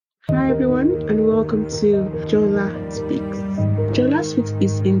Hi everyone and welcome to Jola Speaks. Jola Speaks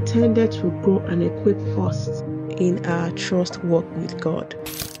is intended to grow and equip us in our trust walk with God.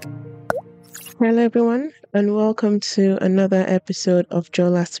 Hello everyone and welcome to another episode of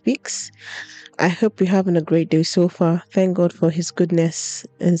Jola Speaks. I hope you're having a great day so far. Thank God for His goodness,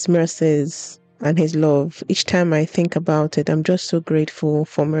 His mercies and His love. Each time I think about it, I'm just so grateful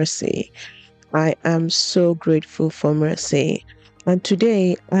for mercy. I am so grateful for mercy. And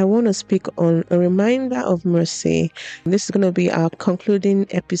today I want to speak on a reminder of mercy. This is going to be our concluding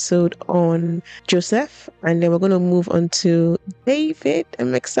episode on Joseph, and then we're going to move on to David.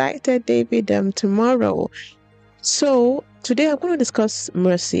 I'm excited, David, tomorrow. So today I'm going to discuss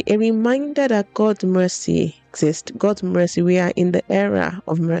mercy, a reminder that God's mercy exists. God's mercy, we are in the era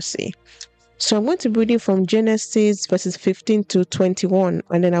of mercy. So I'm going to be reading from Genesis verses 15 to 21,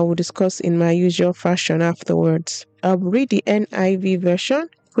 and then I will discuss in my usual fashion afterwards. I'll read the NIV version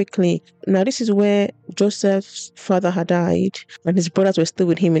quickly. Now, this is where Joseph's father had died, and his brothers were still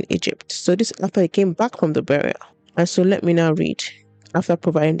with him in Egypt. So this after he came back from the burial. And so let me now read after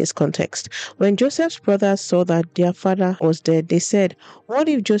providing this context. When Joseph's brothers saw that their father was dead, they said, "What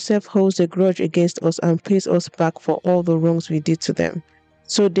if Joseph holds a grudge against us and pays us back for all the wrongs we did to them?"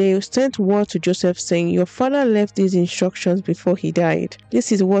 So they sent word to Joseph saying, "Your father left these instructions before he died. This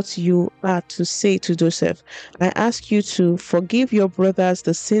is what you are to say to Joseph. I ask you to forgive your brothers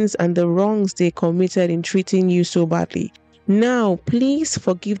the sins and the wrongs they committed in treating you so badly. Now, please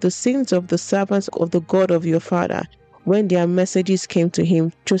forgive the sins of the servants of the God of your father." When their messages came to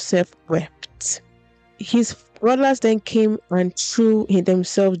him, Joseph wept. His brothers then came and threw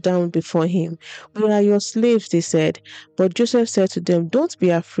themselves down before him. "We are your slaves," they said. But Joseph said to them, "Don't be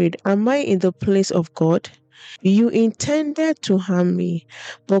afraid. Am I in the place of God? You intended to harm me,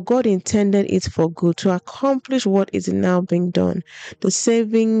 but God intended it for good, to accomplish what is now being done, the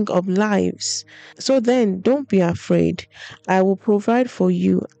saving of lives. So then, don't be afraid. I will provide for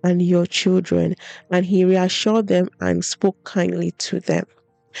you and your children." And he reassured them and spoke kindly to them.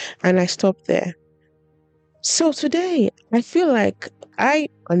 And I stopped there. So today, I feel like I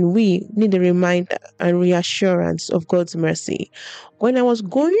and we need a reminder and reassurance of God's mercy. When I was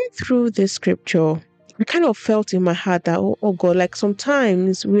going through this scripture, I kind of felt in my heart that, oh God, like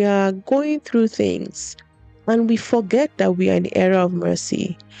sometimes we are going through things and we forget that we are in the era of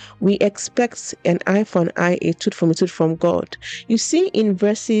mercy. We expect an eye for an eye, a tooth from God. You see in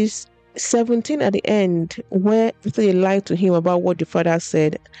verses 17 at the end, where after they lied to him about what the father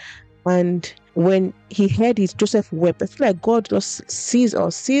said, and when he heard it, Joseph wept. I feel like God just sees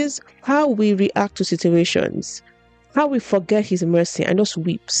us, sees how we react to situations, how we forget his mercy and just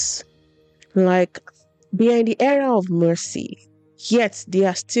weeps. Like, they are in the era of mercy, yet they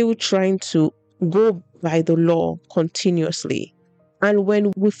are still trying to go by the law continuously. And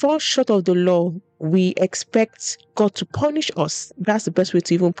when we fall short of the law, we expect God to punish us. That's the best way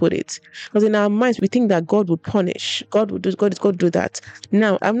to even put it. Because in our minds, we think that God would punish. God is going to do that.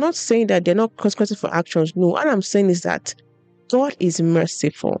 Now, I'm not saying that they're not consequences for actions. No, what I'm saying is that God is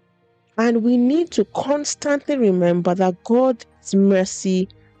merciful. And we need to constantly remember that God's mercy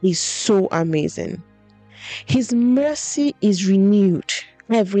is so amazing. His mercy is renewed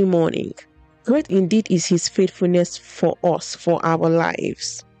every morning. Great indeed is his faithfulness for us, for our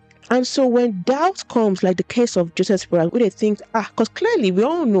lives. And so when doubt comes, like the case of Joseph's brother, we they think, because clearly we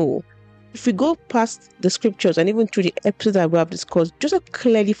all know, if we go past the scriptures and even through the episodes that we have discussed, Joseph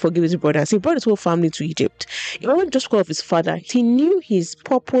clearly forgave his brothers. He brought his whole family to Egypt. It wasn't just because of his father. He knew his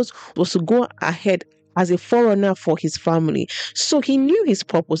purpose was to go ahead as a forerunner for his family. So he knew his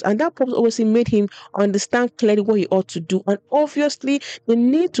purpose, and that purpose obviously made him understand clearly what he ought to do. And obviously, the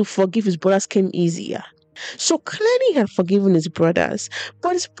need to forgive his brothers came easier. So clearly he had forgiven his brothers,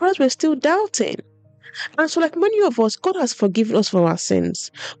 but his brothers were still doubting. And so, like many of us, God has forgiven us for our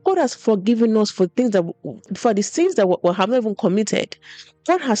sins. God has forgiven us for the sins that we have not even committed.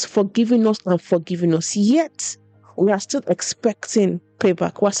 God has forgiven us and forgiven us. Yet, we are still expecting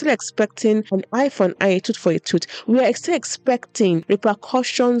payback. We're still expecting an eye for an eye, a tooth for a tooth. We are still expecting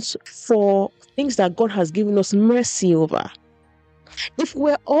repercussions for things that God has given us mercy over. If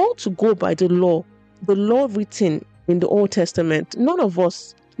we're all to go by the law written in the Old Testament, none of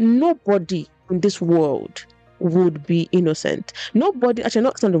us, nobody in this world would be innocent. Nobody, actually,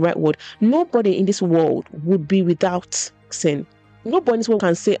 not the right word, nobody in this world would be without sin. Nobody in this world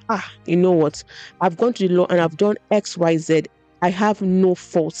can say, you know what, I've gone to the law and I've done X, Y, Z. I have no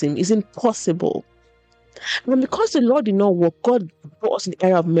fault in it. It's impossible. And because the law did not work, God brought us in the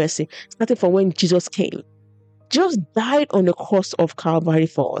era of mercy, starting from when Jesus came. Jesus died on the cross of Calvary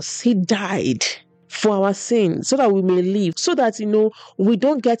for us. He died for our sins, so that we may live, so that, we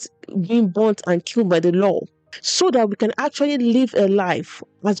don't get being burnt and killed by the law, so that we can actually live a life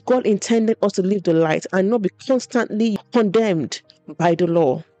as God intended us to live the light and not be constantly condemned by the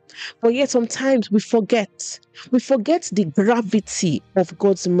law. But yet sometimes we forget the gravity of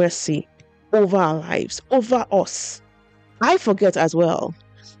God's mercy over our lives, over us. I forget as well.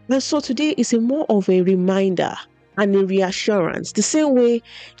 And so today is more of a reminder and a reassurance. The same way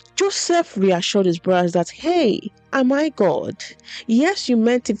Joseph reassured his brothers that, hey, am I God? Yes, you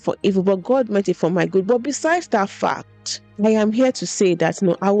meant it for evil, but God meant it for my good. But besides that fact, I am here to say that,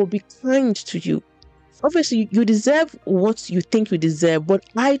 I will be kind to you. Obviously, you deserve what you think you deserve, but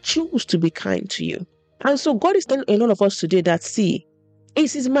I choose to be kind to you. And so God is telling a lot of us today that, see,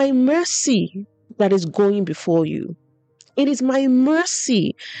 it is my mercy that is going before you. It is my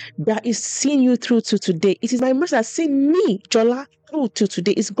mercy that is seeing you through to today. It is my mercy that is seeing me, Jola, through to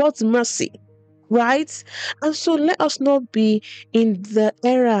today. It's God's mercy, right? And so let us not be in the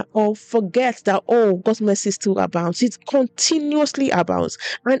era of forget that, God's mercy still abounds. It continuously abounds.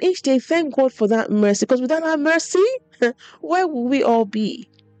 And each day, thank God for that mercy. Because without that mercy, where will we all be?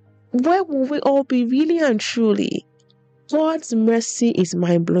 Where will we all be really and truly? God's mercy is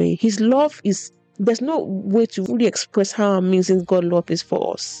mind-blowing. His love is, there's no way to really express how amazing God's love is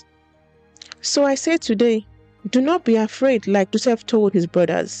for us. So I say today, do not be afraid, like Joseph told his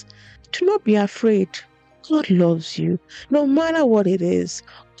brothers. Do not be afraid. God loves you. No matter what it is,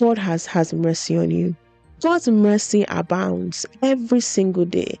 God has mercy on you. God's mercy abounds every single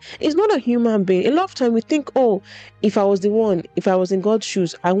day. It's not a human being. A lot of time we think, if I was in God's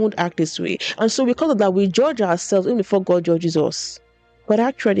shoes, I won't act this way. And so because of that, we judge ourselves even before God judges us. But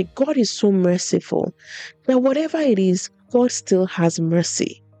actually, God is so merciful that whatever it is, God still has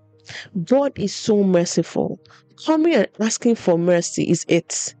mercy. God is so merciful. Coming and asking for mercy is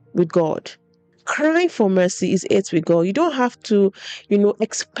it with God. Crying for mercy is it with God. You don't have to,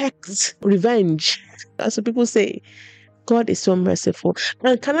 expect revenge. That's what people say. God is so merciful.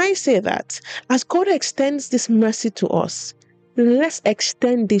 And can I say that as God extends this mercy to us, let's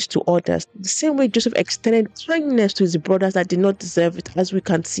extend this to others. The same way Joseph extended kindness to his brothers that did not deserve it, as we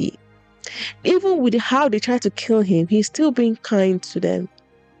can see. Even with how they tried to kill him, he's still being kind to them.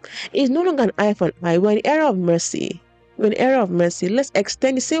 It's no longer an eye for an eye. We're in an era of mercy. Let's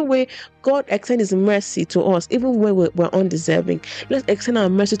extend the same way God extends his mercy to us, even when we're undeserving. Let's extend our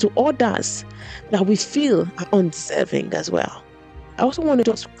mercy to others that we feel are undeserving as well. I also want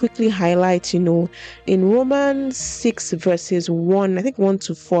to just quickly highlight, in Romans 6 verses 1, I think 1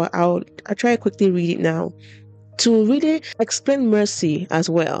 to 4, I'll try to quickly read it now to really explain mercy as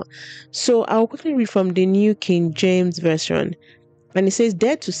well. So I'll quickly read from the New King James Version. And it says,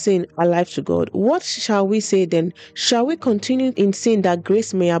 dead to sin, alive to God. What shall we say then? Shall we continue in sin that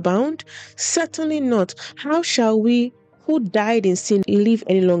grace may abound? Certainly not. How shall we who died in sin live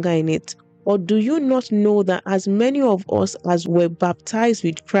any longer in it? Or do you not know that as many of us as were baptized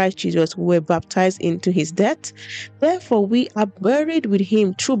with Christ Jesus were baptized into his death? Therefore we are buried with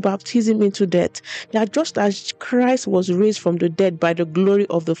him through baptism into death, that just as Christ was raised from the dead by the glory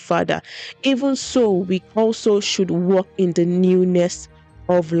of the Father, even so we also should walk in the newness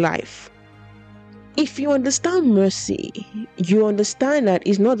of life. If you understand mercy, you understand that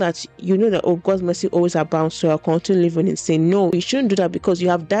it's not that you know that God's mercy always abounds, so I'll continue living in sin. No, you shouldn't do that because you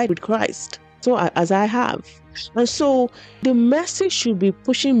have died with Christ, so as I have. And so the mercy should be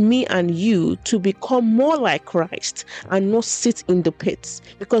pushing me and you to become more like Christ and not sit in the pits,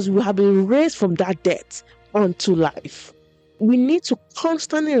 because we have been raised from that death unto life. We need to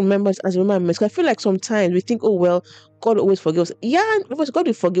constantly remember because I feel like sometimes we think, God always forgives us. Yeah, God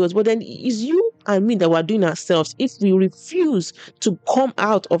will forgive us, but then it's you and me that we're doing ourselves if we refuse to come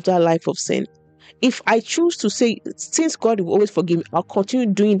out of that life of sin. If I choose to say, since God will always forgive me, I'll continue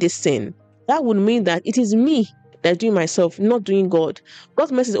doing this sin, that would mean that it is me that's doing myself, not doing God.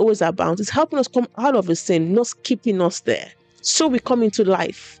 God's mercy is always abound. It's helping us come out of the sin, not keeping us there. So we come into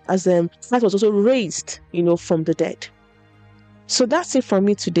life as Christ was also raised, from the dead. So that's it from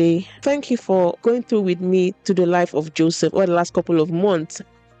me today. Thank you for going through with me to the life of Joseph over the last couple of months.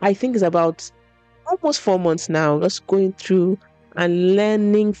 I think it's about almost 4 months now, just going through and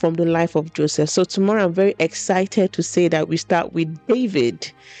learning from the life of Joseph. So tomorrow I'm very excited to say that we start with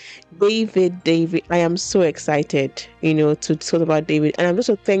David. I am so excited, to talk about David. And I'm just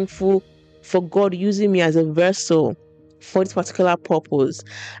so thankful for God using me as a vessel for this particular purpose,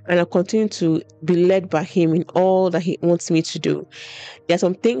 and I'll continue to be led by Him in all that He wants me to do. There are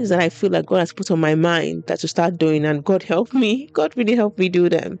some things that I feel like God has put on my mind that to start doing, and God help me. God really help me do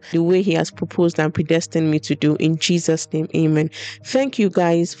them the way He has proposed and predestined me to do. In Jesus' name, amen. Thank you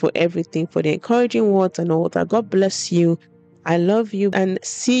guys for everything, for the encouraging words and all that. God bless you. I love you, and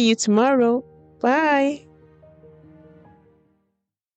see you tomorrow. Bye.